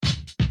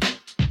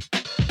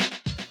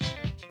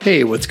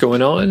Hey, what's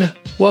going on?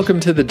 Welcome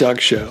to The Doug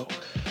Show.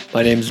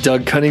 My name is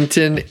Doug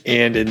Cunnington,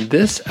 and in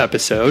this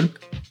episode,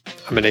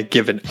 I'm going to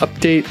give an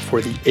update for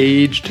the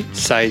aged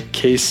site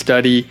case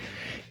study,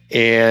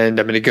 and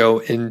I'm going to go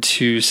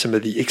into some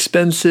of the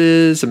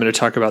expenses. I'm going to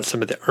talk about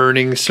some of the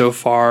earnings so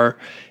far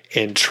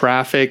and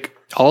traffic.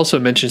 I'll also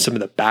mention some of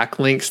the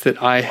backlinks that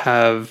I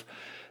have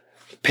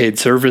paid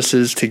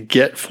services to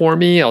get for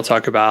me. I'll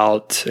talk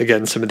about,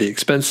 again, some of the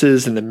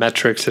expenses and the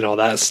metrics and all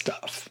that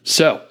stuff.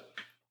 So,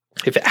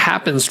 if it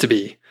happens to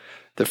be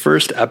the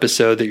first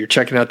episode that you're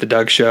checking out The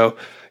Doug Show,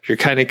 you're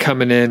kind of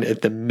coming in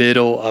at the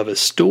middle of a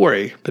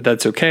story, but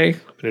that's okay. I'm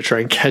going to try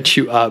and catch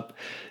you up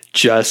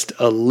just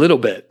a little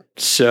bit.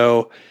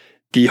 So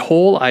the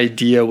whole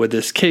idea with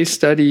this case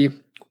study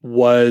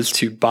was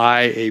to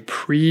buy a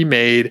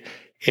pre-made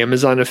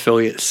Amazon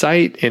affiliate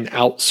site and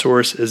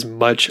outsource as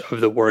much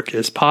of the work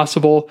as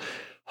possible,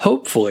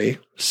 hopefully,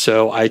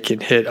 so I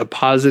can hit a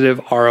positive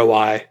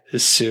ROI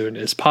as soon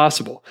as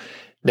possible.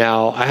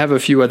 Now, I have a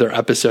few other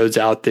episodes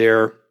out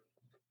there.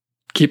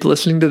 Keep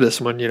listening to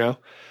this one,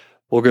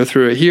 We'll go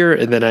through it here,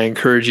 and then I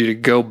encourage you to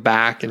go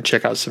back and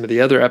check out some of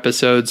the other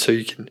episodes so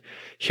you can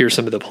hear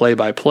some of the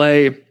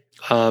play-by-play,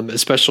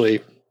 especially,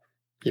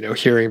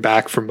 hearing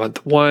back from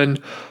month one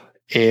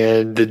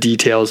and the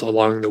details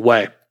along the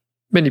way.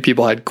 Many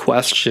people had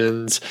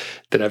questions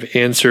that I've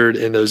answered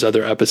in those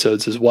other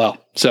episodes as well.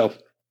 So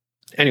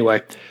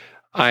anyway,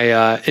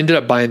 I ended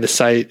up buying the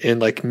site in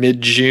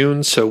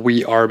mid-June, so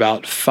we are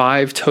about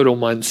 5 total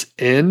months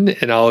in,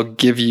 and I'll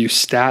give you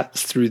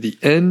stats through the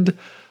end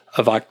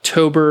of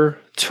October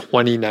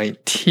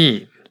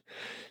 2019.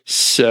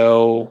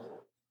 So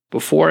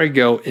before I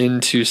go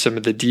into some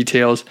of the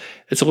details,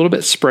 it's a little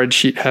bit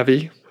spreadsheet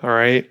heavy, all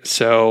right?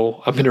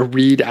 So I'm going to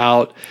read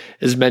out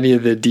as many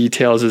of the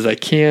details as I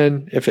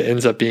can. If it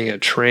ends up being a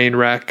train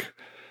wreck,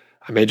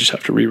 I may just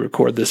have to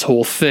re-record this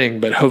whole thing,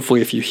 but hopefully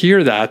if you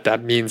hear that,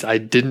 that means I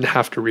didn't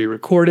have to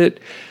re-record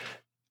it.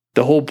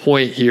 The whole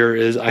point here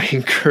is I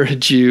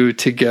encourage you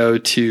to go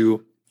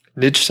to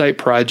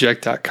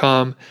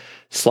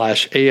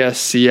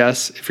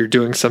nichesiteproject.com/ASCS. If you're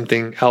doing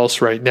something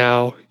else right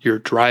now, you're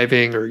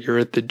driving or you're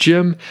at the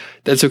gym,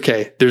 that's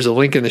okay. There's a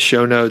link in the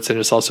show notes, and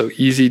it's also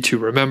easy to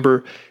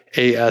remember.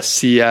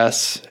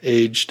 ASCS,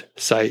 Aged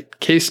Site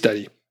Case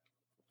Study.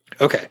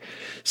 Okay.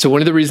 So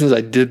one of the reasons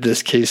I did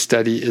this case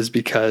study is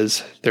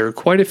because there are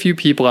quite a few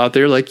people out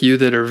there like you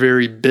that are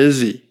very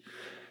busy.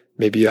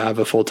 Maybe you have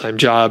a full-time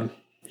job,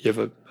 you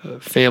have a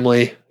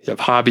family, you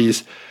have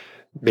hobbies,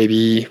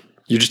 maybe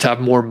you just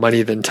have more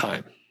money than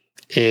time,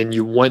 and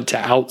you want to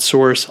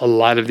outsource a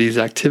lot of these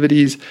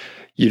activities.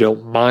 You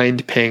don't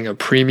mind paying a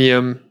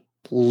premium,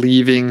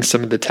 leaving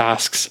some of the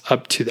tasks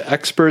up to the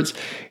experts,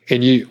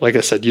 and you, like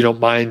I said, you don't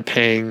mind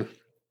paying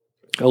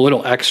a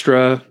little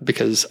extra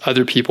because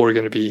other people are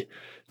going to be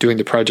doing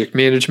the project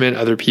management,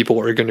 other people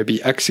are going to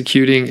be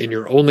executing, and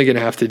you're only going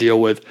to have to deal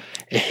with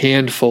a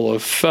handful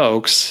of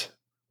folks,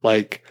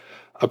 like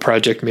a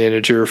project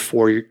manager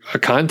for a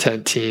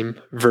content team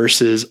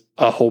versus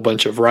a whole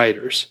bunch of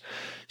writers.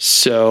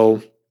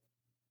 So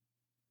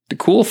the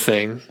cool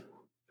thing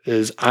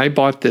is I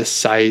bought this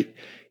site,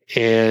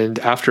 and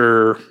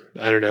after,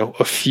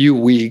 a few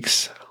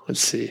weeks,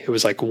 it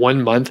was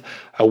 1 month,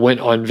 I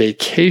went on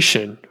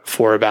vacation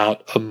for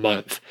about a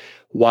month.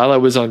 While I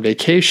was on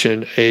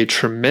vacation, a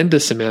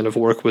tremendous amount of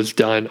work was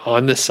done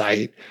on the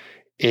site,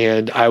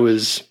 and I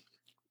was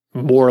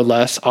more or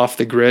less off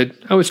the grid.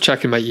 I was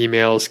checking my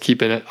emails,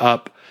 keeping it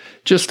up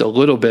just a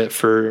little bit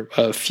for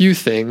a few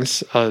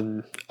things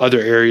on other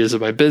areas of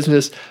my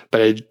business,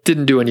 but I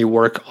didn't do any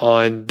work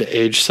on the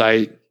Age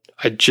site.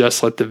 I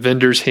just let the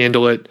vendors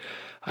handle it.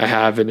 I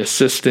have an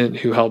assistant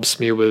who helps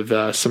me with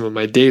some of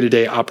my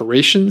day-to-day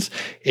operations,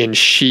 and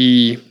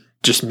she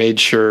just made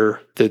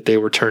sure that they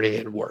were turning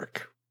in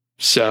work.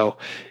 So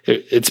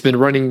it's been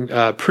running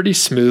pretty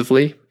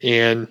smoothly.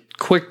 And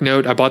quick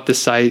note, I bought the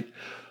site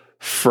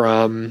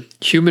from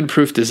Human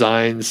Proof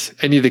Designs.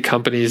 Any of the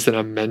companies that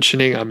I'm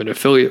mentioning, I'm an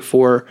affiliate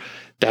for.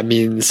 That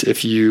means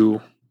if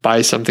you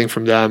buy something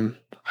from them,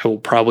 I will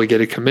probably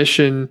get a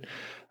commission.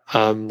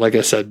 Like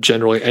I said,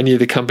 generally any of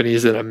the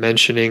companies that I'm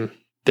mentioning,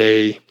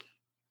 they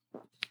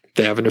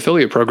have an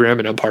affiliate program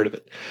and I'm part of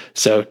it.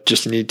 So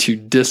just need to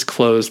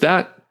disclose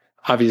that.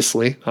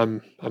 Obviously,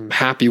 I'm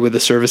happy with the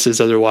services.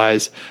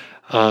 Otherwise,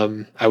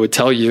 I would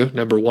tell you,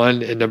 number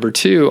one, and number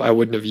two, I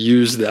wouldn't have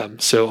used them.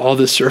 So all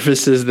the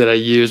services that I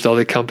used, all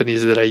the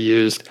companies that I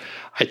used,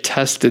 I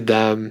tested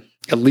them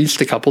at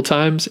least a couple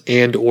times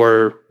and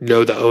or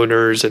know the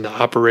owners and the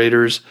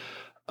operators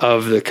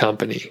of the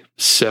company.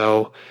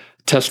 So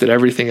tested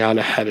everything out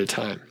ahead of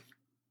time.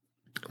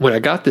 When I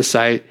got this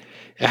site,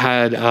 it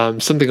had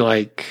something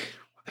like,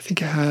 I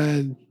think it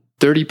had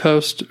 30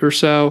 posts or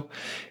so,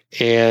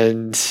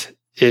 and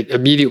it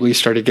immediately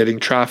started getting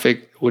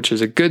traffic, which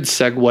is a good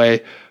segue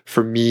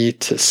for me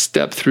to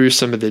step through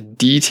some of the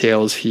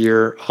details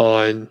here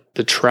on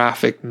the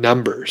traffic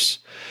numbers.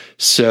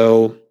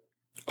 So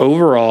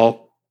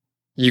overall,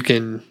 you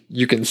can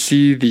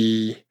see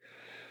the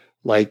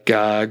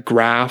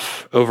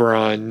graph over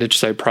on Niche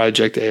Site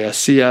Project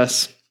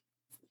ASCS.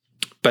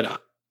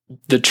 but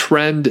the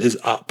trend is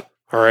up.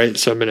 All right.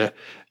 So I'm going to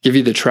give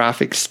you the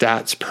traffic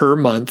stats per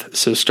month.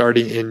 So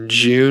starting in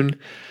June,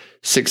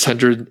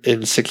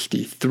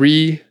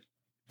 663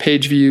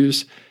 page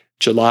views,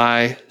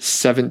 July,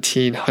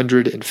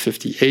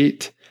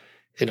 1,758,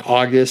 in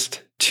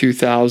August,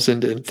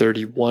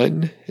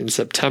 2,031, in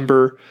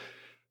September,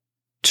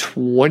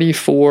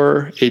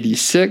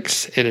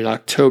 2,486, and in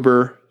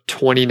October,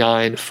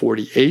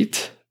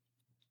 2,948.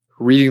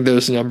 Reading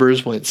those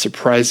numbers went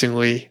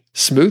surprisingly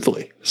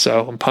smoothly.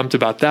 So I'm pumped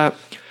about that.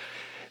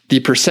 The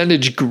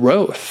percentage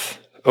growth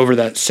over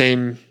that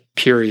same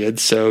period,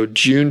 so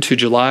June to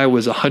July,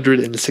 was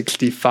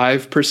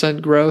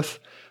 165% growth.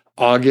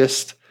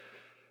 August,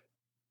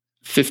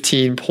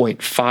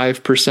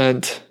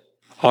 15.5%.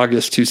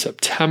 August to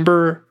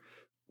September,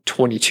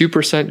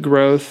 22%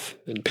 growth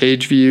in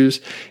page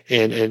views.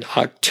 And in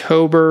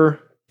October,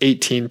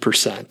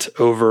 18%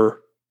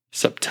 over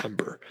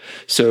September.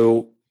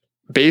 So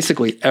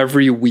basically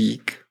every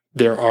week,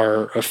 there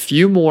are a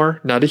few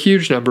more, not a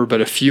huge number,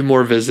 but a few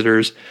more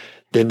visitors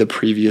than the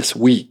previous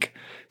week.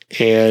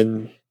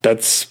 And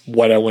that's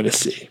what I want to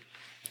see.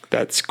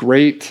 That's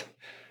great.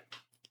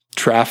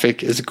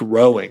 Traffic is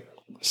growing.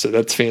 So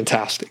that's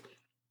fantastic.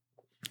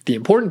 The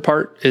important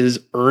part is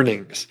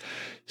earnings.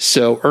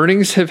 So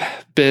earnings have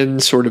been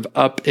sort of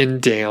up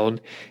and down.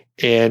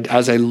 And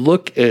as I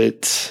look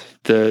at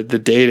the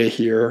data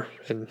here,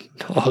 and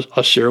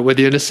I'll share it with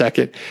you in a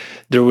second,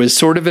 there was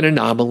sort of an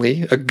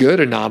anomaly, a good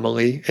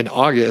anomaly in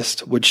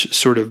August, which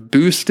sort of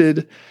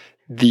boosted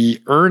the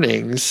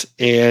earnings.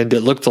 And it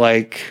looked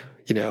like,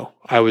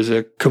 I was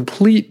a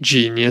complete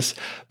genius,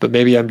 but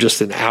maybe I'm just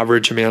an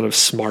average amount of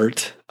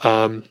smart.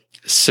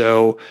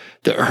 So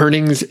the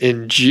earnings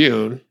in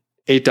June,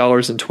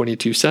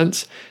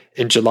 $8.22.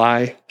 In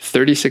July,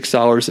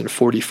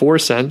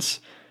 $36.44.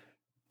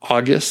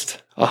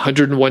 August,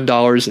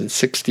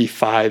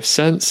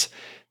 $101.65.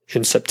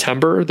 In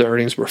September, the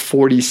earnings were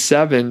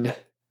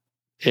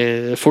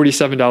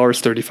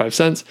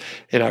 $47.35.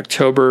 In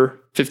October,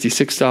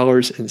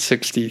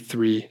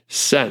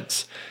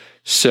 $56.63.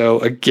 So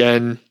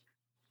again,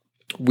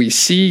 we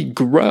see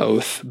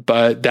growth,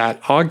 but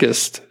that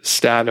August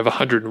stat of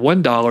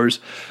 $101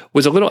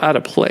 was a little out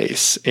of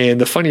place. And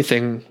the funny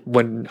thing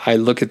when I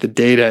look at the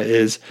data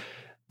is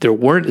there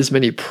weren't as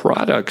many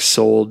products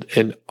sold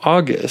in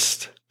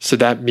August. So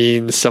that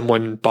means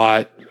someone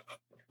bought,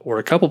 or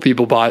a couple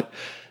people bought,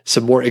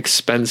 some more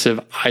expensive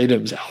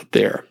items out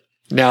there.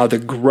 Now, the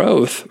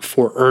growth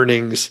for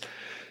earnings,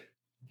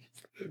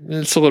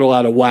 it's a little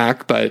out of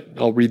whack, but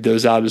I'll read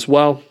those out as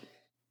well.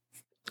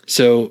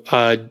 So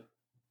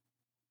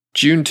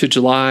June to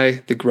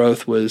July, the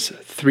growth was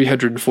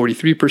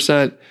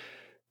 343%.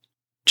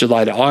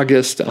 July to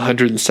August,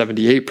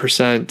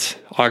 178%.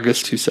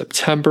 August to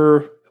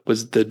September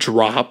was the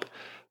drop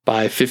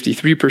by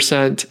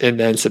 53%. And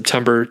then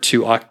September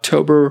to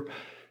October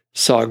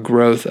saw a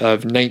growth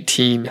of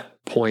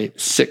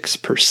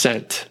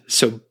 19.6%.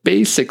 So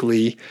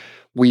basically,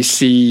 we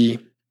see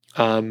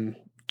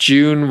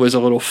June was a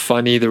little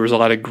funny. There was a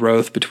lot of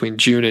growth between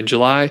June and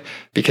July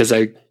because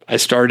I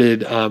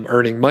started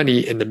earning money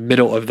in the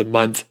middle of the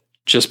month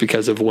just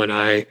because of when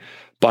I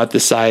bought the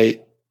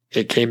site.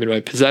 It came in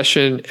my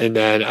possession, and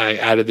then I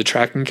added the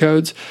tracking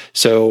codes.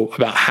 So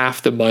about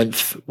half the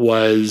month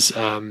was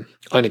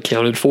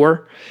unaccounted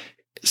for.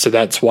 So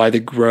that's why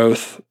the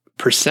growth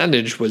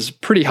percentage was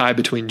pretty high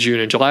between June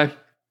and July.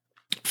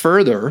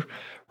 Further,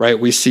 right,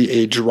 we see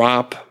a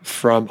drop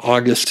from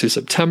August to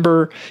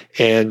September.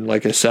 And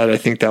like I said, I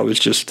think that was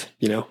just,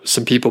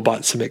 some people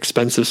bought some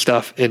expensive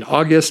stuff in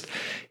August.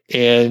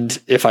 And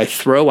if I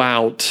throw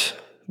out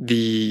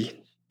the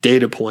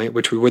data point,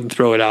 which we wouldn't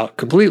throw it out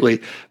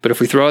completely, but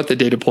if we throw out the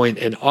data point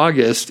in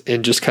August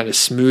and just kind of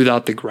smooth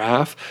out the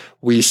graph,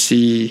 we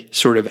see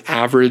sort of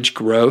average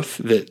growth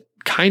that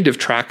kind of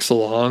tracks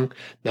along,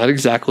 not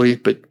exactly,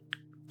 but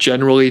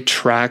generally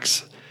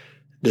tracks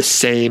the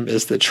same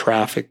as the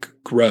traffic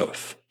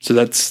growth. So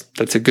that's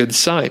a good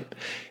sign.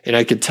 And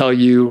I could tell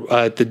you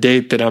the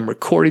date that I'm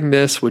recording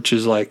this, which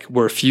is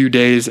we're a few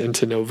days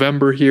into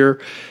November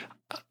here,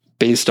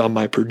 based on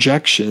my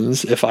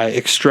projections, if I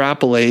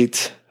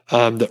extrapolate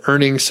the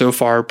earnings so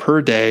far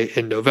per day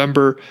in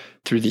November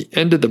through the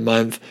end of the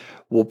month,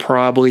 we'll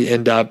probably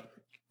end up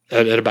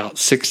at about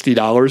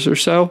 $60 or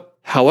so.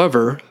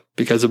 However,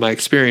 because of my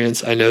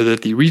experience, I know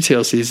that the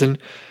retail season,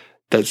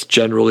 that's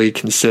generally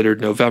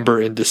considered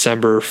November and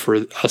December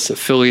for us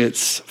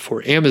affiliates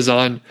for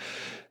Amazon,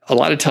 a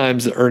lot of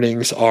times the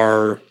earnings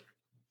are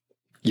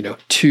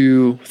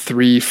 2,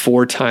 3,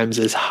 4 times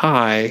as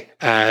high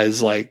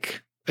as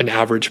an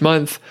average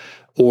month.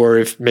 Or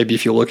if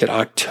you look at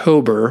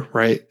October,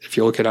 right? If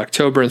you look at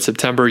October and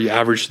September, you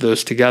average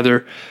those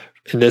together.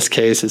 In this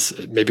case, it's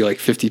maybe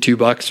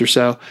 $52 or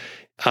so.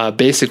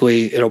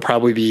 Basically, it'll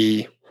probably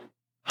be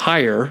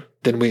higher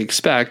than we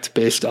expect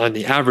based on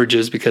the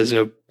averages because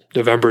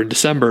November and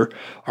December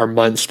are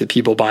months that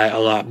people buy a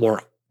lot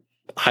more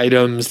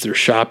items. They're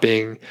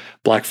shopping.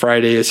 Black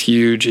Friday is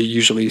huge. It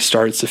usually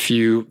starts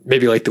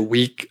maybe the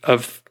week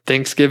of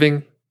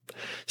Thanksgiving.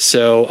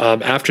 So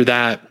after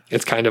that,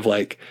 it's kind of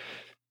like,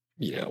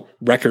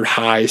 record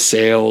high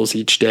sales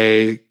each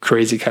day,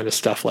 crazy kind of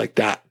stuff like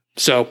that.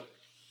 So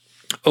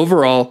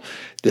overall,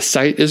 the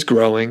site is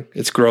growing.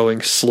 It's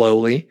growing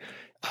slowly.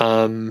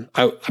 I'm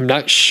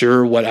not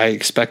sure what I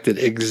expected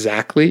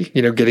exactly,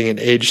 getting an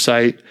age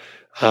site.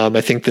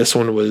 I think this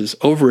one was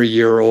over a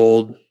year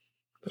old.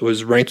 It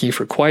was ranking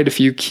for quite a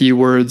few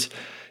keywords.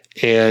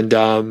 And,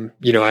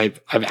 I've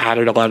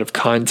added a lot of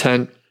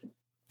content.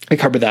 I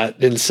covered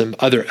that in some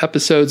other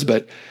episodes,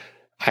 but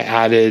I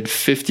added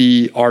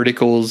 50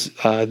 articles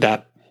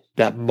that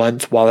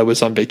month while I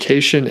was on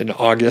vacation in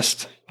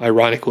August.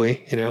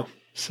 Ironically,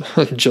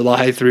 so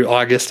July through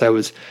August, I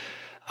was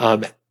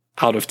out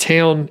of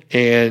town,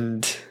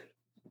 and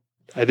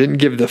I didn't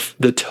give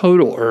the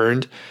total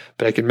earned,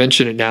 but I can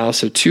mention it now.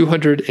 So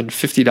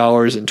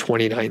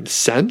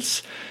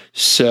 $250.29.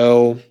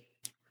 So,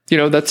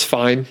 that's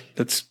fine.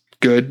 That's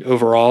good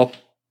overall.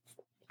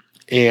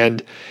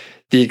 And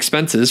the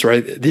expenses,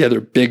 right? The other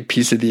big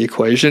piece of the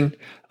equation.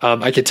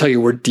 I can tell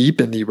you we're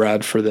deep in the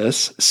red for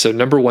this. So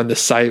number one, the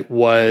site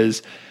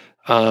was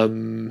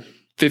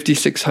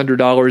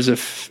 $5,600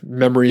 if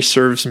memory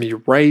serves me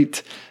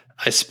right.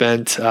 I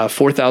spent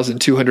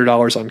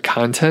 $4,200 on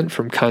content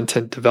from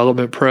Content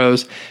Development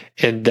Pros.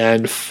 And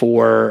then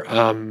for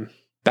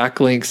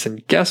backlinks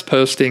and guest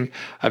posting,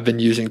 I've been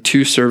using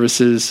two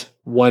services.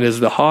 One is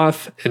the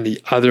Hoth and the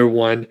other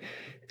one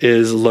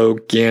is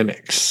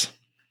Loganics.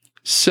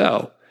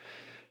 So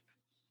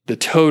the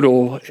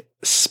total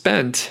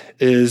spent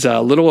is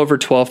a little over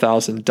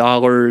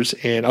 $12,000,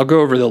 and I'll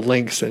go over the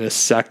links in a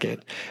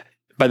second.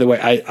 By the way,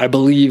 I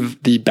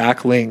believe the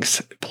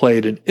backlinks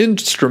played an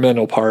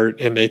instrumental part,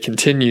 and they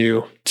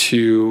continue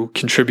to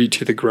contribute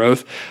to the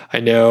growth. I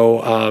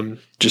know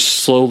just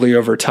slowly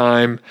over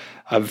time,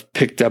 I've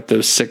picked up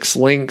those 6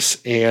 links,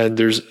 and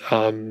there's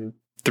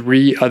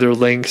 3 other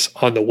links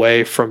on the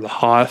way from the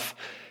Hoth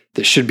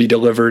that should be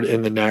delivered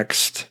in the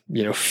next,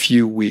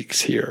 few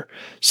weeks here.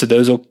 So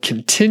those will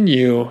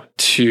continue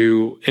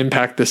to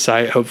impact the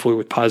site, hopefully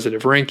with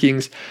positive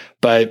rankings.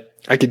 But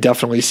I could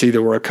definitely see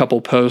there were a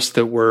couple posts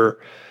that were,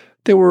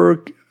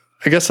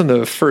 I guess, on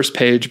the first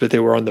page, but they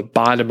were on the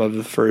bottom of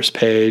the first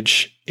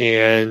page,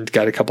 and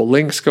got a couple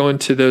links going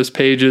to those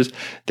pages.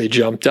 They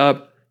jumped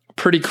up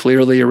pretty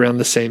clearly around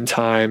the same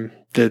time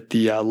that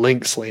the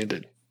links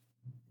landed.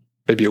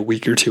 Maybe a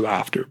week or two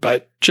after,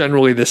 but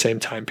generally the same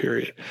time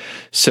period.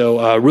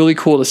 So really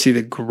cool to see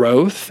the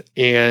growth.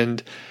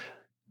 And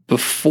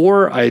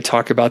before I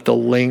talk about the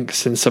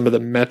links and some of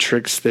the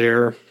metrics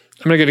there,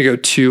 I'm not going to go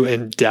too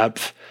in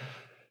depth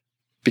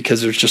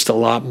because there's just a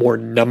lot more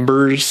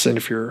numbers. And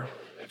if you're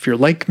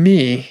like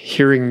me,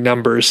 hearing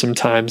numbers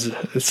sometimes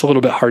it's a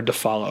little bit hard to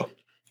follow.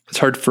 It's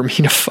hard for me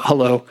to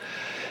follow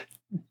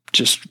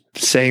just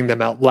saying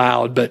them out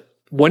loud. But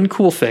one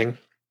cool thing,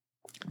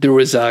 there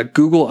was a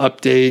Google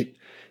update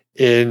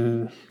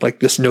in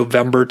like this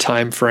November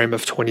timeframe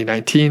of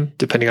 2019.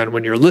 Depending on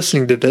when you're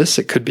listening to this,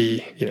 it could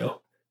be,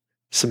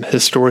 some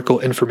historical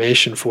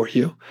information for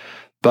you.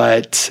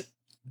 But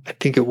I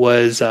think it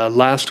was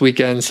last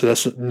weekend, so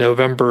that's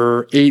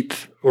November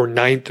 8th or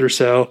 9th or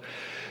so,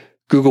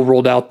 Google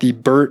rolled out the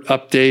BERT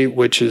update,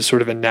 which is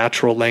sort of a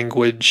natural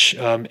language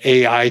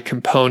AI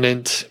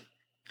component,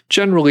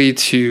 generally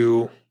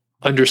to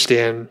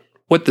understand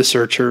what the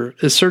searcher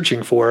is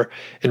searching for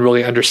and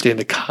really understand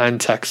the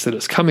context that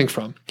it's coming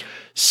from.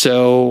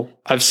 So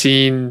I've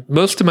seen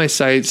most of my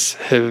sites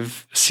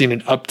have seen an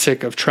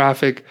uptick of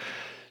traffic,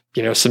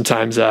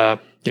 sometimes 5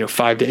 to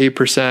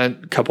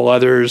 8%, a couple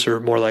others are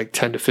more like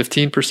 10 to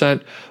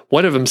 15%.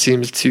 One of them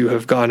seems to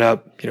have gone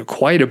up,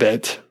 quite a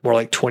bit, more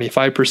like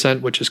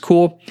 25%, which is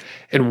cool.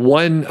 And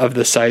one of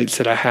the sites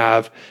that I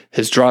have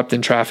has dropped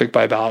in traffic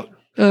by about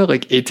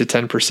like 8 to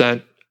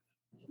 10%.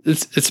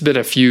 It's been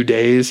a few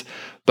days,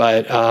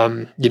 but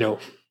it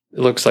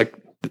looks like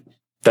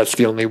that's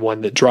the only one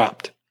that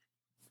dropped.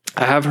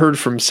 I have heard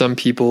from some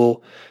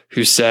people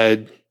who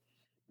said,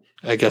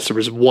 I guess there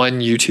was one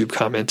YouTube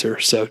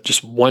commenter, so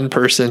just one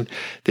person,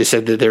 they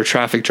said that their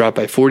traffic dropped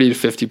by 40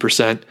 to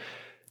 50%.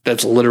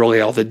 That's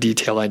literally all the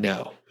detail I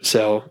know.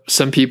 So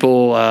some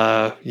people,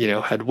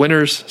 had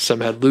winners,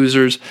 some had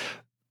losers.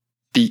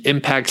 The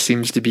impact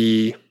seems to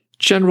be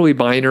generally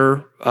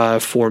minor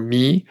for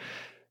me,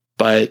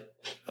 but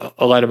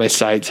a lot of my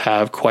sites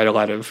have quite a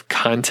lot of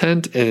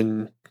content,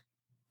 and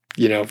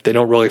if they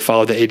don't really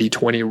follow the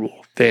 80-20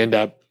 rule, they end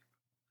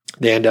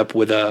up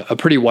with a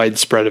pretty wide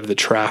spread of the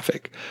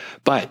traffic.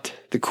 But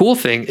the cool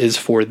thing is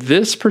for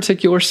this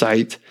particular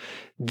site,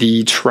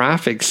 the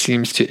traffic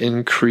seems to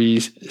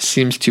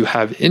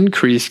have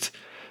increased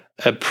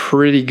a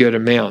pretty good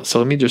amount. So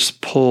let me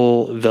just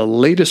pull the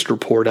latest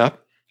report up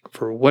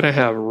for what I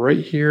have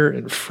right here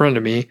in front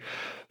of me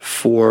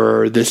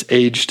for this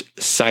aged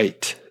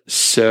site.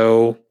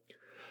 So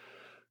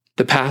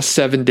the past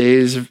 7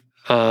 days,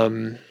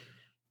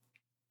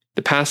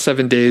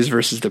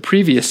 versus the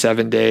previous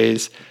 7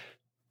 days,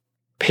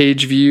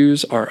 page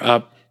views are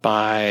up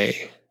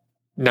by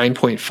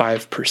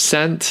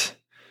 9.5%.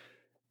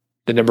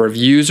 The number of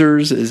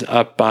users is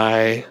up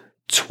by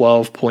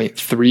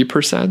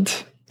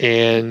 12.3%.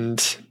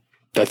 And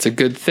that's a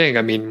good thing.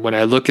 I mean, when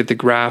I look at the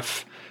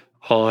graph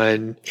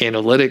on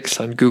analytics,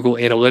 on Google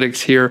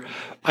Analytics here,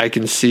 I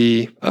can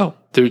see,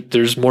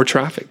 there's more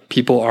traffic.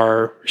 People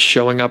are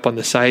showing up on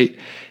the site.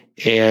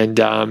 And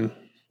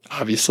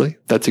obviously,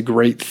 that's a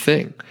great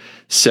thing.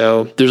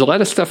 So there's a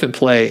lot of stuff in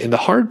play. And the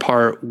hard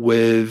part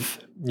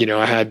with,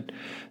 I had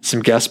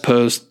some guest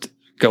posts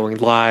going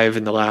live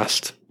in the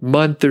last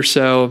month or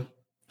so.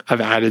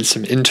 I've added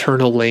some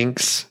internal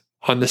links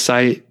on the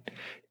site,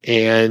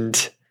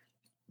 and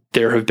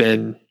there have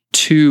been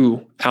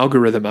 2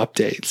 algorithm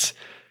updates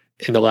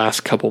in the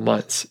last couple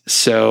months.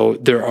 So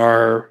there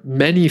are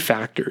many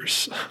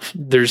factors.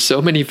 There's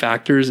so many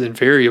factors and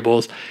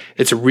variables.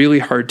 It's really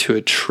hard to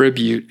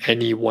attribute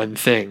any one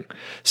thing.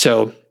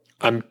 So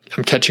I'm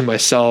catching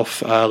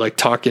myself like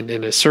talking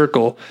in a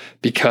circle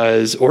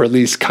because, or at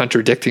least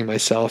contradicting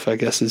myself, I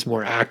guess is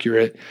more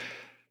accurate,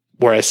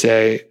 where I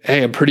say,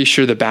 hey, I'm pretty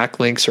sure the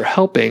backlinks are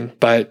helping,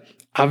 but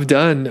I've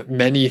done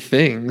many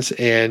things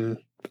and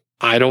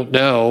I don't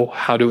know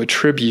how to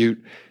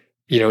attribute,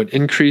 an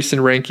increase in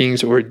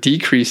rankings or a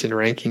decrease in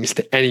rankings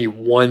to any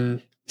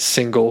one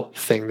single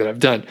thing that I've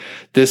done.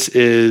 This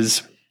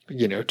is,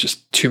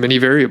 just too many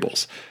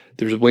variables.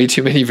 There's way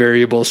too many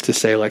variables to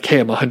say like, hey,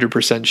 I'm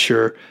 100%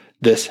 sure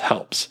this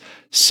helps.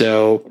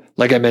 So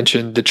like I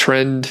mentioned, the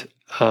trend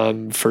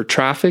for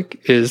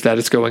traffic is that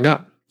it's going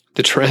up.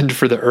 The trend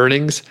for the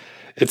earnings,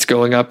 it's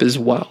going up as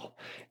well.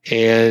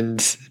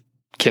 And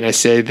can I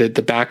say that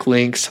the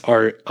backlinks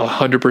are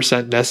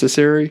 100%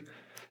 necessary?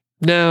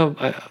 No,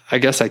 I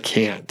guess I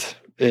can't.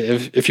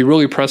 If you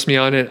really press me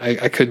on it,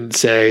 I couldn't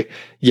say,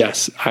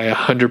 yes, I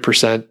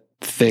 100%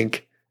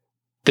 think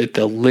that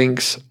the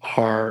links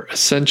are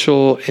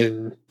essential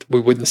and we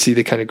wouldn't see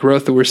the kind of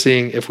growth that we're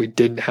seeing if we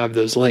didn't have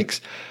those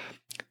links.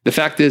 The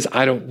fact is,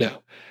 I don't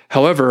know.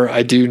 However,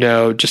 I do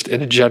know, just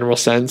in a general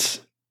sense,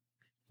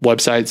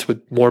 websites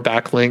with more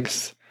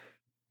backlinks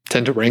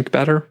tend to rank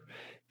better.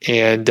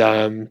 And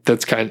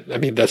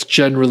that's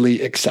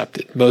generally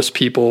accepted. Most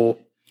people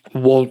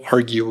won't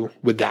argue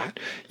with that.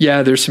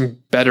 Yeah, there's some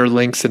better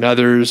links than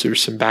others.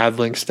 There's some bad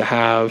links to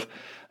have.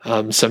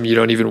 Some you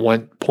don't even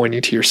want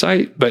pointing to your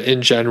site, but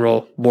in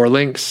general, more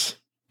links,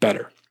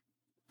 better.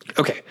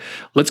 Okay,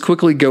 let's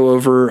quickly go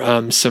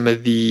over some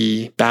of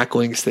the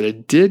backlinks that I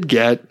did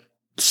get.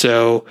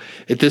 So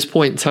at this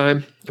point in time,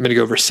 I'm going to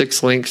go over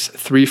 6 links,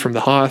 3 from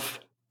the Hoth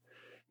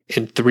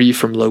and 3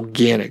 from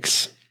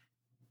Loganics.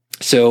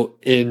 So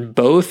in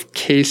both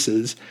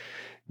cases,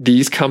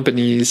 these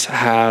companies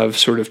have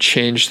sort of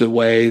changed the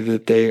way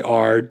that they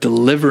are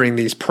delivering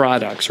these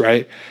products,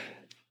 right?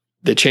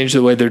 They changed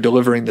the way they're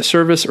delivering the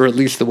service, or at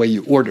least the way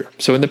you order.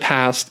 So in the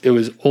past, it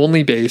was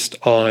only based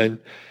on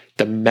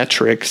the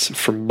metrics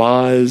from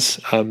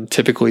Moz,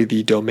 typically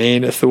the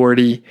domain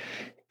authority,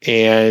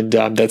 and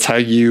that's how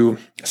you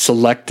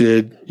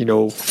selected,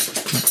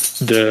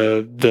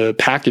 the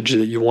package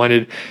that you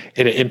wanted,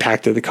 and it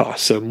impacted the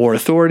cost. So more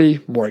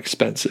authority, more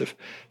expensive.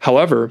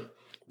 However,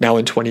 now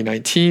in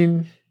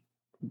 2019,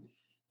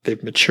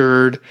 they've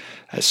matured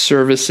as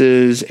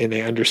services and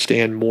they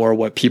understand more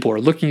what people are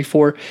looking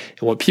for.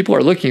 And what people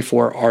are looking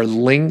for are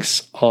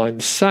links on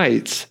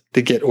sites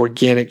that get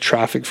organic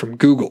traffic from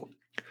Google.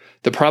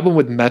 The problem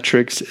with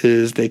metrics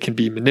is they can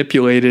be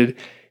manipulated.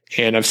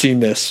 And I've seen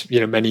this,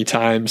 many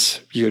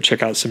times. You go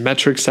check out some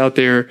metrics out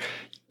there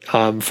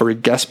for a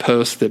guest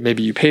post that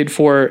maybe you paid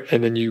for,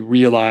 and then you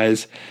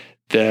realize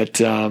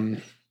that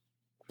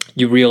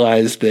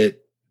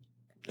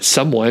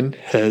someone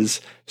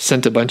has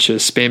sent a bunch of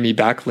spammy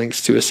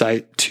backlinks to a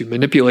site to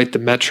manipulate the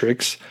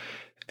metrics,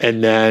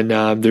 and then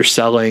they're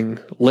selling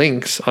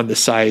links on the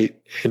site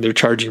and they're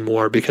charging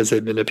more because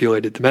they've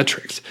manipulated the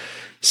metrics.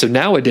 So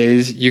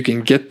nowadays you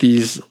can get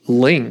these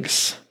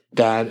links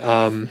that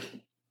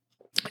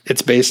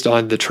it's based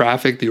on the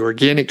traffic, the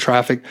organic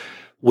traffic,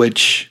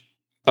 which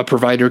a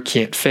provider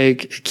can't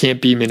fake. It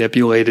can't be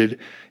manipulated.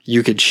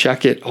 You could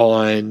check it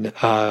on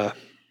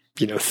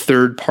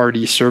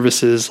third-party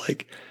services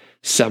like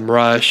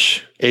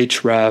SEMrush,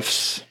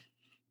 Ahrefs,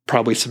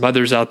 probably some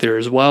others out there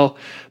as well.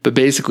 But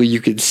basically,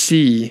 you could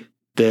see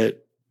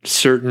that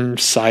certain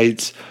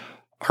sites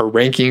are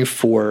ranking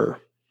for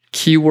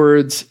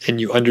keywords,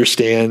 and you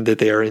understand that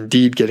they are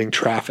indeed getting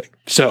traffic.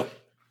 So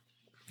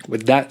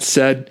with that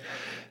said,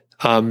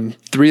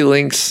 3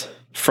 links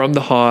from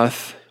the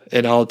Hoth,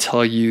 and I'll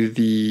tell you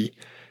the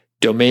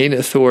domain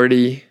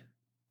authority.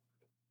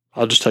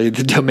 I'll just tell you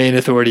the domain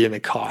authority and the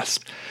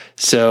cost.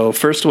 So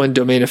first one,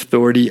 domain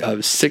authority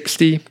of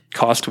 60,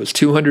 cost was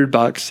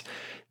 $200.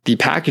 The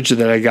package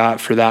that I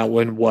got for that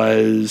one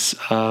was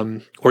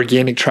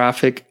organic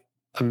traffic,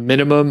 a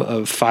minimum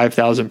of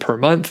 5,000 per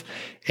month,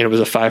 and it was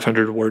a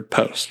 500-word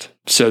post.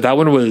 So that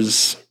one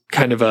was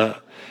kind of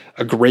a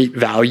great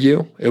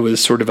value. It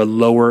was sort of a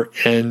lower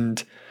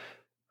end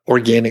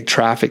organic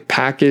traffic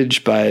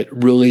package, but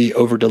really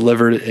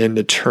over-delivered in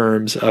the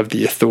terms of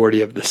the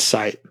authority of the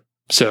site.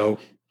 So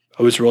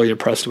I was really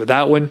impressed with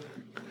that one.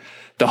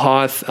 The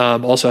Hoth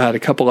also had a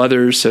couple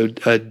others. So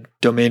a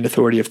domain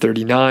authority of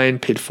 39,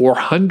 paid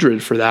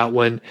 $400 for that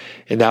one.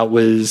 And that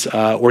was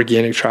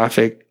organic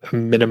traffic, a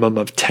minimum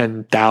of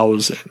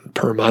 10,000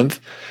 per month.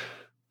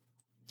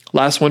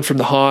 Last one from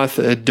the Hoth,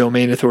 a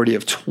domain authority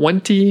of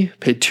 20,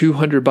 paid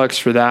 $200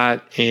 for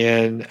that.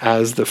 And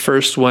as the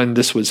first one,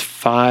 this was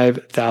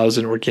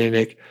 5,000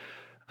 organic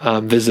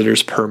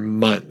visitors per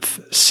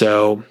month.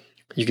 So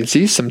you can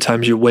see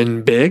sometimes you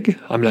win big.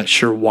 I'm not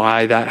sure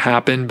why that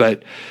happened,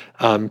 but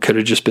could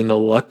have just been the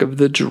luck of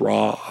the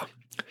draw.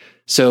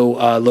 So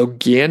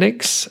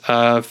Loganics,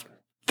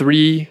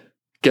 3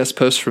 guest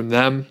posts from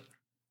them.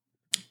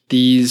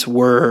 These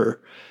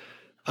were,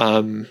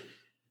 I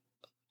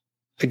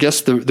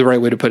guess the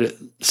right way to put it.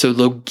 So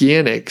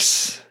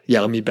Loganics,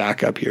 let me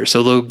back up here.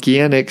 So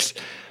Loganics,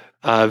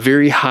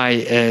 very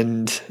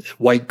high-end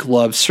white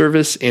glove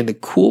service. And the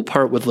cool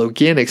part with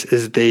Loganics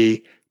is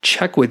they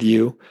check with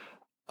you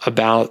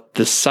about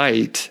the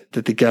site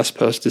that the guest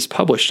post is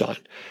published on.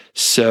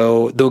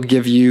 So they'll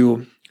give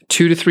you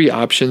 2 to 3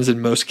 options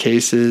in most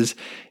cases,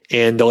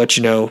 and they'll let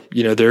you know,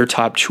 their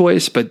top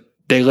choice, but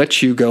they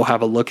let you go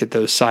have a look at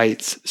those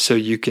sites so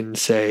you can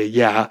say,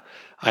 yeah,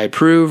 I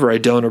approve or I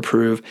don't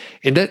approve.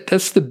 And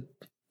that's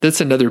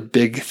another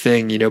big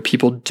thing.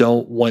 People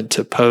don't want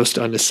to post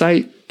on a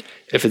site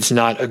if it's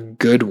not a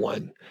good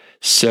one.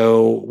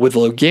 So with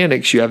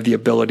Loganics, you have the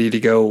ability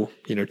to go,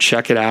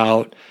 check it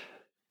out,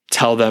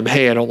 tell them,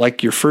 hey, I don't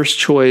like your first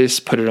choice,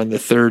 put it on the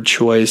third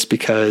choice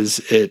because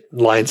it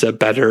lines up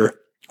better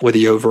with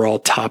the overall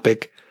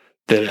topic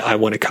that I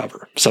want to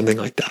cover, something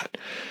like that.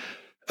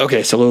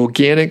 Okay, so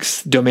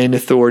Loganics domain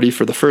authority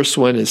for the first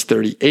one is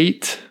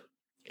 38,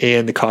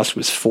 and the cost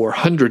was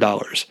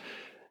 $400.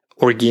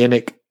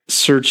 Organic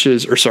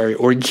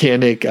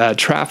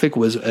traffic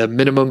was a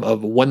minimum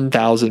of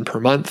 1,000 per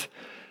month.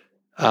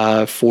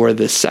 For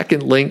the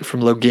second link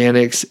from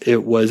Loganics,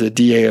 it was a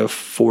DA of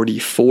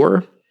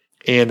 44,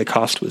 and the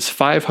cost was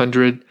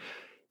 $500.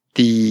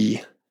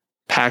 The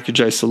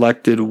package I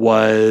selected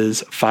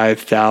was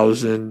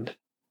 5,000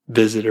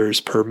 visitors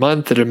per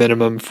month at a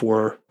minimum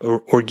for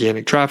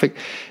organic traffic.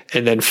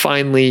 And then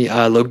finally,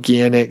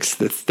 Loganics,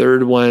 the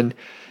third one,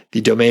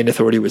 the domain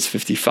authority was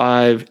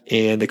 55,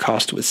 and the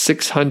cost was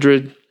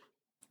 $600.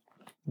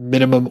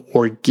 Minimum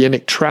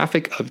organic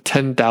traffic of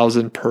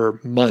 10,000 per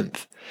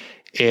month.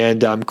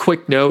 And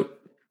quick note,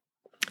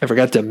 I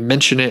forgot to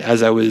mention it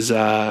as I was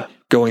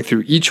going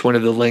through each one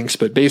of the links,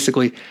 but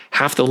basically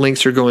half the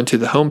links are going to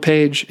the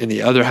homepage and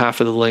the other half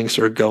of the links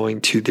are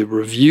going to the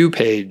review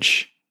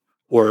page,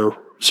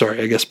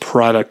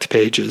 product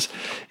pages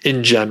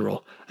in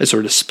general. I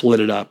sort of split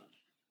it up.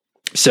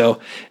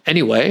 So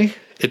anyway,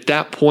 at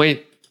that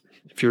point,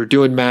 if you're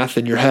doing math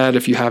in your head,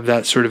 if you have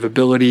that sort of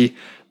ability,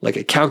 like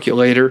a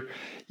calculator,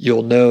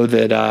 you'll know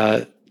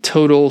that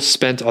total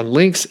spent on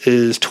links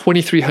is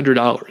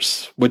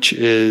 $2,300, which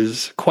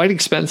is quite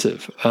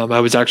expensive. I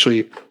was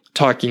actually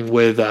talking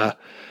with a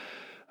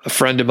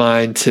friend of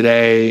mine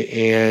today,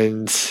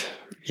 and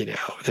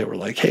they were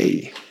like,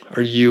 "Hey,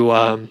 are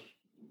you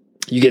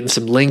getting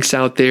some links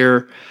out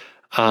there?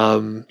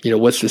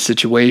 What's the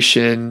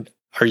situation?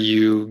 Are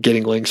you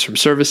getting links from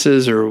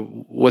services or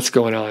what's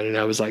going on?" And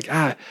I was like,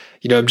 I'm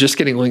just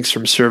getting links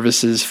from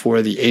services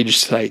for the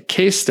AgeSite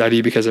case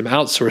study because I'm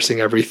outsourcing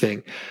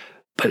everything.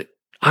 But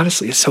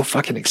honestly, it's so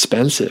fucking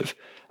expensive.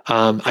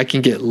 I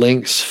can get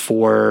links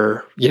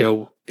for,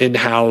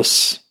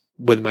 in-house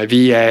with my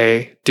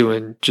VA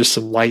doing just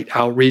some light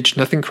outreach,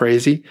 nothing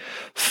crazy,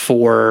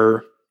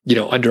 for,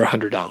 under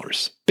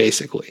 $100,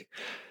 basically.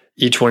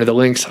 Each one of the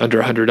links under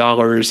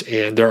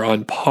 $100, and they're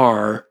on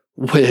par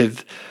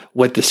with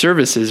what the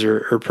services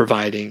are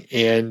providing.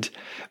 And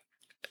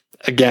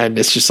again,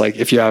 it's just like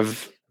if you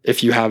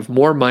have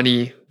more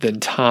money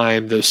than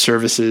time, those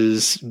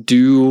services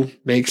do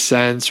make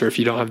sense. Or if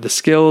you don't have the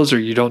skills or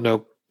you don't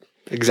know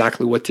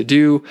exactly what to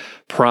do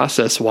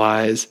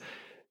process-wise,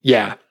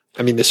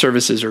 the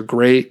services are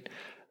great.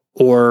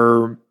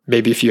 Or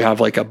maybe if you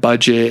have like a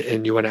budget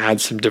and you want to add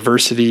some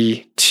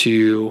diversity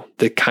to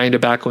the kind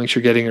of backlinks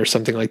you're getting or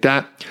something like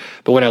that.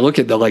 But when I look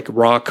at the like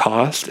raw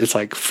cost, it's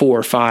like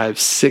 4, 5,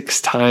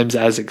 6 times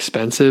as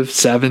expensive,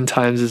 7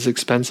 times as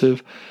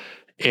expensive.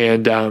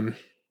 And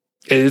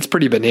it's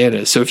pretty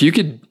bananas. So if you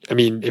could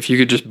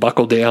just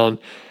buckle down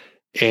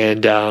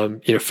and,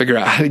 figure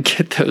out how to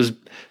get those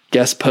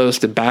guest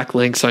posts and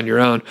backlinks on your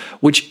own,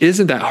 which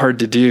isn't that hard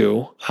to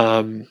do.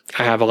 I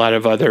have a lot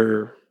of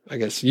other,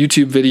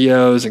 YouTube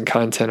videos and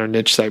content on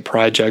Niche Site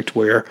Project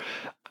where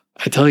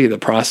I tell you the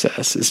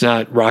process. It's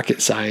not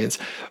rocket science.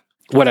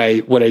 What I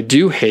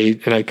do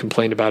hate, and I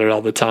complain about it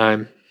all the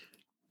time,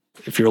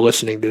 if you're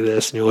listening to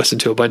this and you listen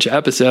to a bunch of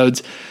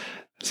episodes,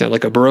 I sound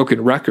like a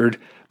broken record,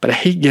 but I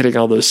hate getting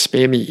all those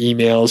spammy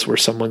emails where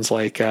someone's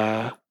like,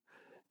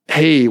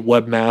 "Hey,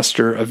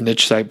 webmaster of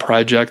Niche Site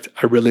Project,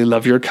 I really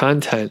love your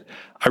content.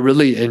 I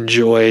really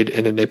enjoyed,"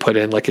 and then they put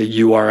in like a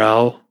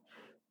URL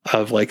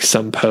of like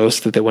some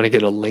post that they want to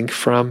get a link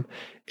from.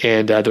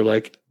 And they're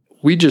like,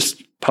 "We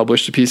just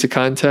published a piece of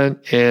content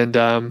and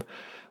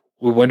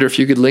we wonder if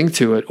you could link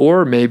to it.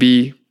 Or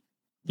maybe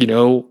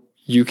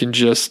you can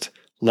just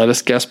let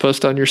us guest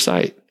post on your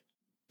site.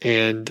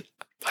 And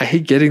I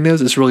hate getting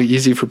those. It's really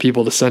easy for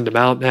people to send them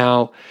out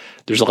now.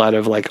 There's a lot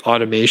of like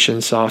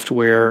automation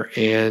software,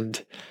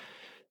 and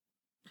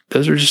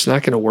those are just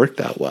not going to work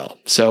that well.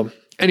 So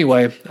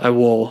anyway, I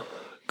will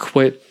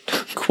quit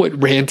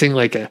ranting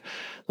like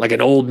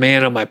an old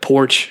man on my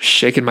porch,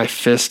 shaking my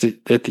fist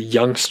at the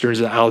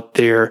youngsters out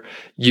there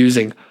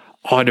using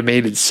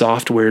automated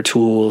software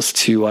tools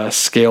to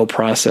scale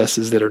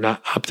processes that are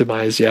not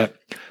optimized yet.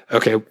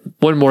 Okay,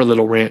 one more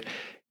little rant.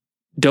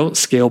 Don't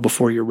scale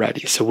before you're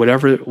ready. So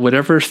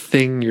whatever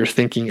thing you're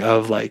thinking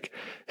of, like,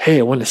 hey,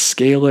 I want to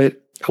scale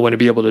it. I want to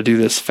be able to do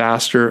this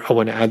faster. I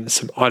want to add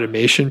some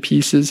automation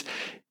pieces.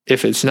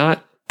 If it's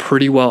not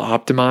pretty well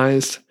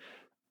optimized,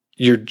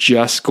 you're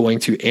just going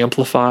to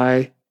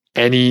amplify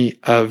any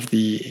of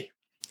the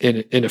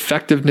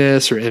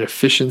ineffectiveness or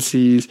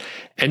inefficiencies.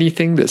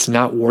 Anything that's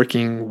not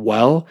working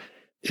well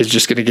is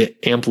just going to get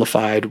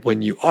amplified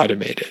when you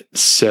automate it.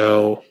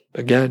 So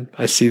again,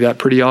 I see that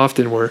pretty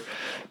often where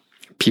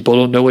people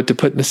don't know what to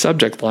put in the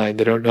subject line.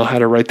 They don't know how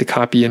to write the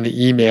copy in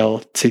the email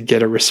to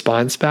get a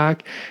response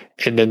back.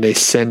 And then they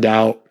send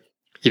out,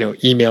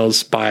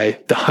 emails by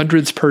the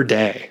hundreds per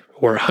day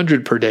or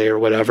 100 per day or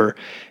whatever.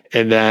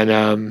 And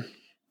then,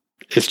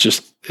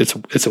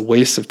 it's a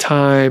waste of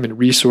time and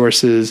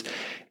resources,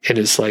 and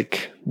it's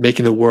like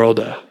making the world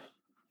a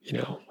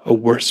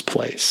worse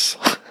place.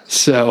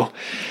 So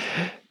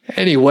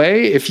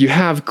anyway, if you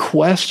have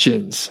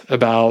questions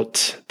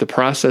about the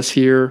process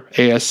here,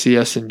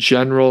 ASCS in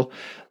general,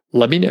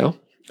 let me know.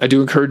 I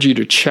do encourage you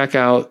to check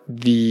out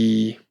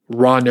the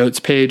raw notes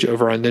page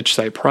over on Niche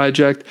Site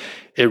Project.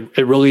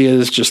 It really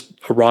is just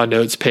a raw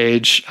notes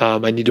page.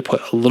 I need to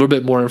put a little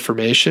bit more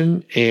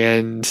information,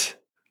 and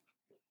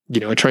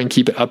I try and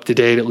keep it up to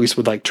date, at least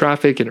with like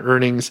traffic and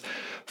earnings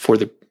for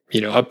the,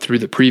 up through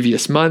the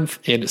previous month.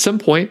 And at some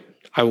point,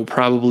 I will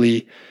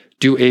probably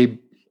do a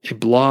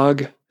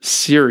blog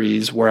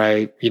series where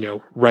I,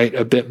 write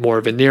a bit more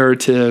of a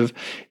narrative,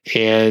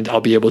 and I'll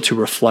be able to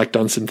reflect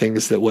on some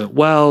things that went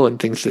well and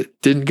things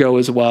that didn't go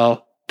as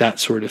well, that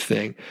sort of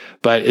thing.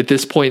 But at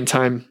this point in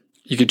time,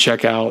 you can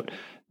check out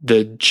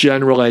the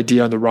general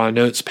idea on the raw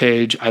notes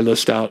page. I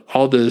list out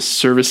all the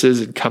services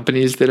and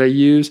companies that I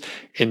use,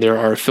 and there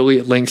are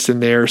affiliate links in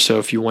there. So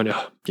if you want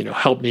to,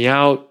 help me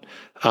out,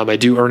 I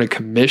do earn a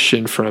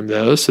commission from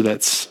those. So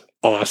that's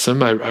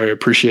awesome. I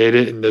appreciate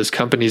it. And those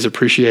companies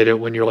appreciate it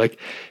when you're like,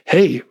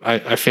 hey,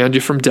 I found you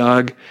from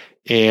Doug,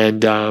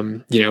 and,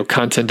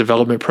 Content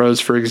Development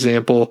Pros, for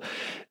example,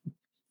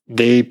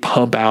 they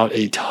pump out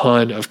a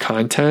ton of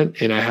content,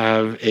 and I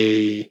have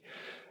a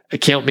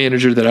account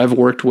manager that I've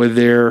worked with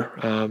there,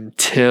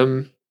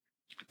 Tim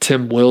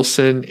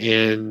Wilson,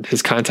 and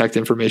his contact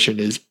information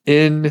is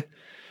in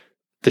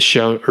the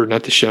show, or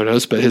not the show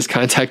notes, but his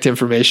contact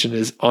information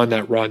is on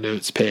that raw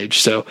notes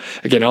page. So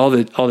again, all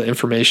the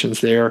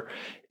information's there.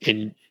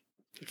 And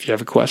if you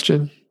have a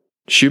question,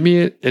 shoot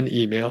me an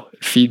email,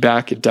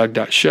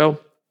 feedback@doug.show.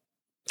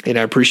 And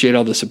I appreciate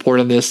all the support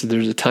on this.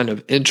 There's a ton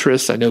of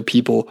interest. I know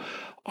people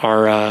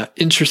are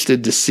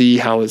interested to see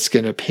how it's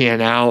going to pan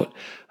out.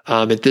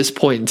 At this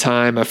point in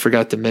time, I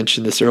forgot to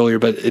mention this earlier,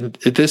 but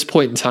at this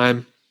point in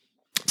time,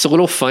 it's a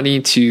little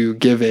funny to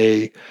give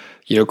a,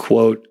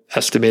 quote,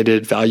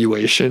 estimated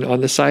valuation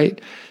on the site.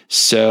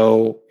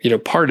 So,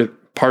 part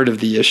of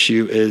the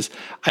issue is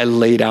I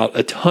laid out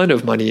a ton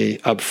of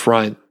money up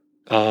front.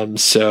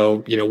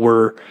 So,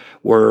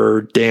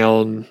 we're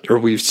down, or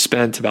we've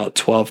spent about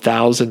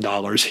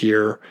 $12,000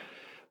 here,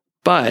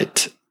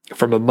 but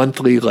from a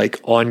monthly,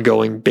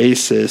 ongoing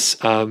basis,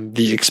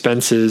 the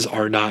expenses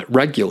are not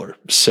regular.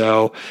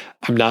 So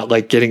I'm not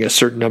getting a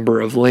certain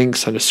number of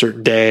links on a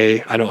certain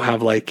day. I don't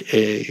have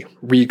a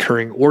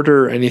recurring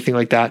order or anything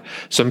like that.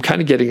 So I'm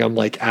kind of getting them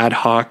ad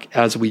hoc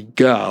as we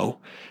go,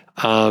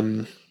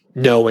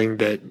 knowing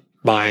that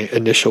my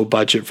initial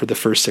budget for the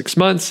first 6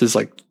 months is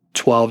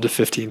 $12,000 to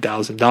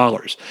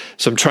 $15,000.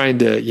 So I'm trying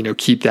to,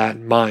 keep that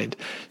in mind.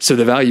 So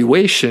the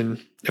valuation,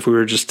 if we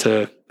were just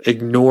to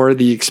ignore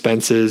the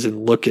expenses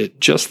and look at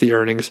just the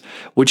earnings,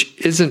 which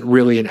isn't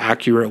really an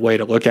accurate way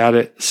to look at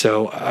it.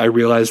 So I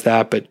realize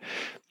that, but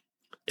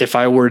if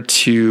I were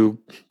to,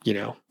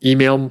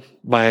 email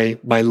my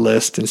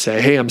list and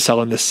say, hey, I'm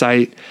selling this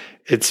site,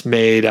 it's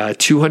made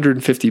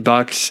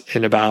 $250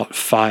 in about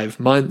 5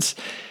 months.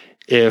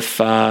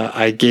 If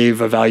I gave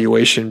a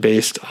valuation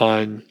based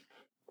on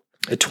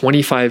a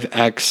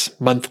 25x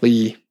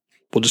monthly,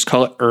 we'll just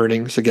call it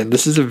earnings. Again,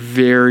 this is a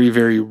very,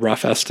 very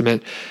rough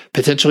estimate.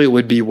 Potentially it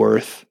would be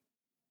worth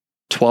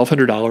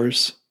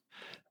 $1,200,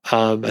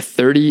 a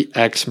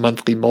 30x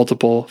monthly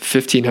multiple,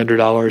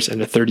 $1,500,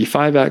 and a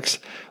 35x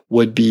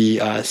would be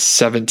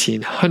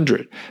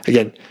 $1,700.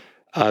 Again,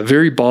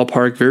 very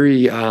ballpark,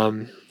 very,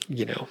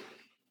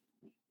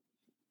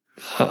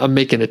 I'm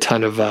making a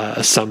ton of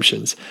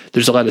assumptions.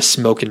 There's a lot of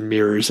smoke and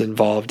mirrors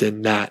involved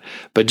in that.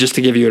 But just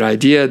to give you an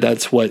idea,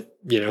 that's what,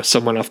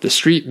 someone off the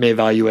street may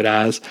value it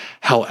as.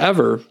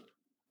 However,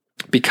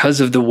 because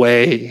of the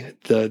way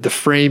the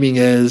framing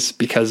is,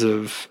 because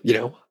of,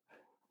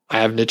 I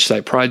have Niche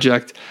Site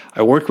Project.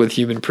 I work with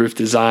Human Proof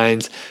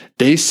Designs.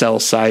 They sell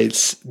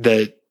sites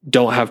that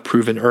don't have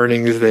proven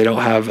earnings. They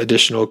don't have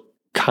additional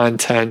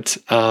content,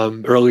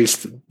 or at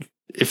least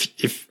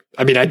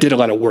I did a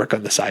lot of work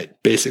on the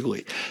site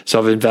basically. So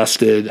I've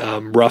invested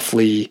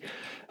roughly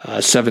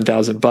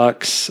 $7,000,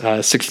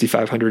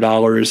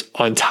 $6,500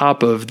 on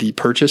top of the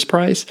purchase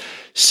price.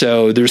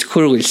 So there's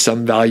clearly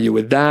some value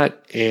with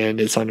that, and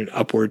it's on an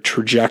upward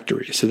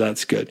trajectory. So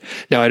that's good.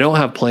 Now I don't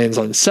have plans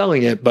on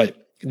selling it, but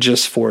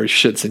just for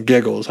shits and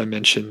giggles, I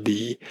mentioned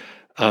the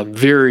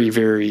very,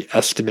 very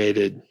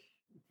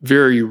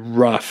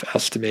rough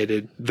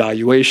estimated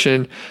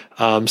valuation,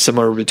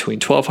 somewhere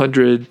between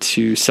 $1,200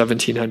 to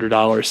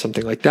 $1,700,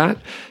 something like that.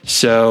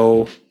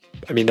 So,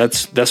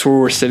 that's where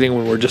we're sitting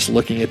when we're just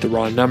looking at the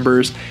raw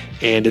numbers.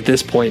 And at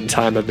this point in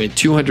time, I've made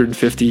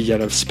 $250,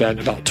 yet I've spent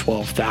about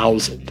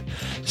 $12,000.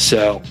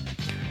 So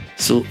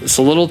it's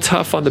a little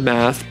tough on the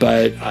math,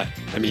 but I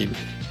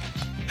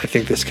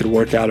think this could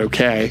work out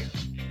okay.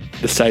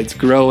 The site's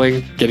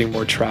growing, getting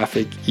more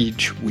traffic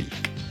each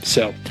week.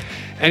 So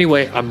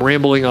anyway, I'm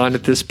rambling on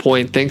at this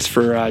point. Thanks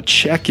for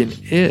checking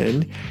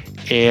in,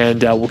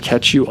 and we'll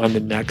catch you on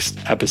the next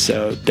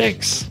episode.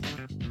 Thanks.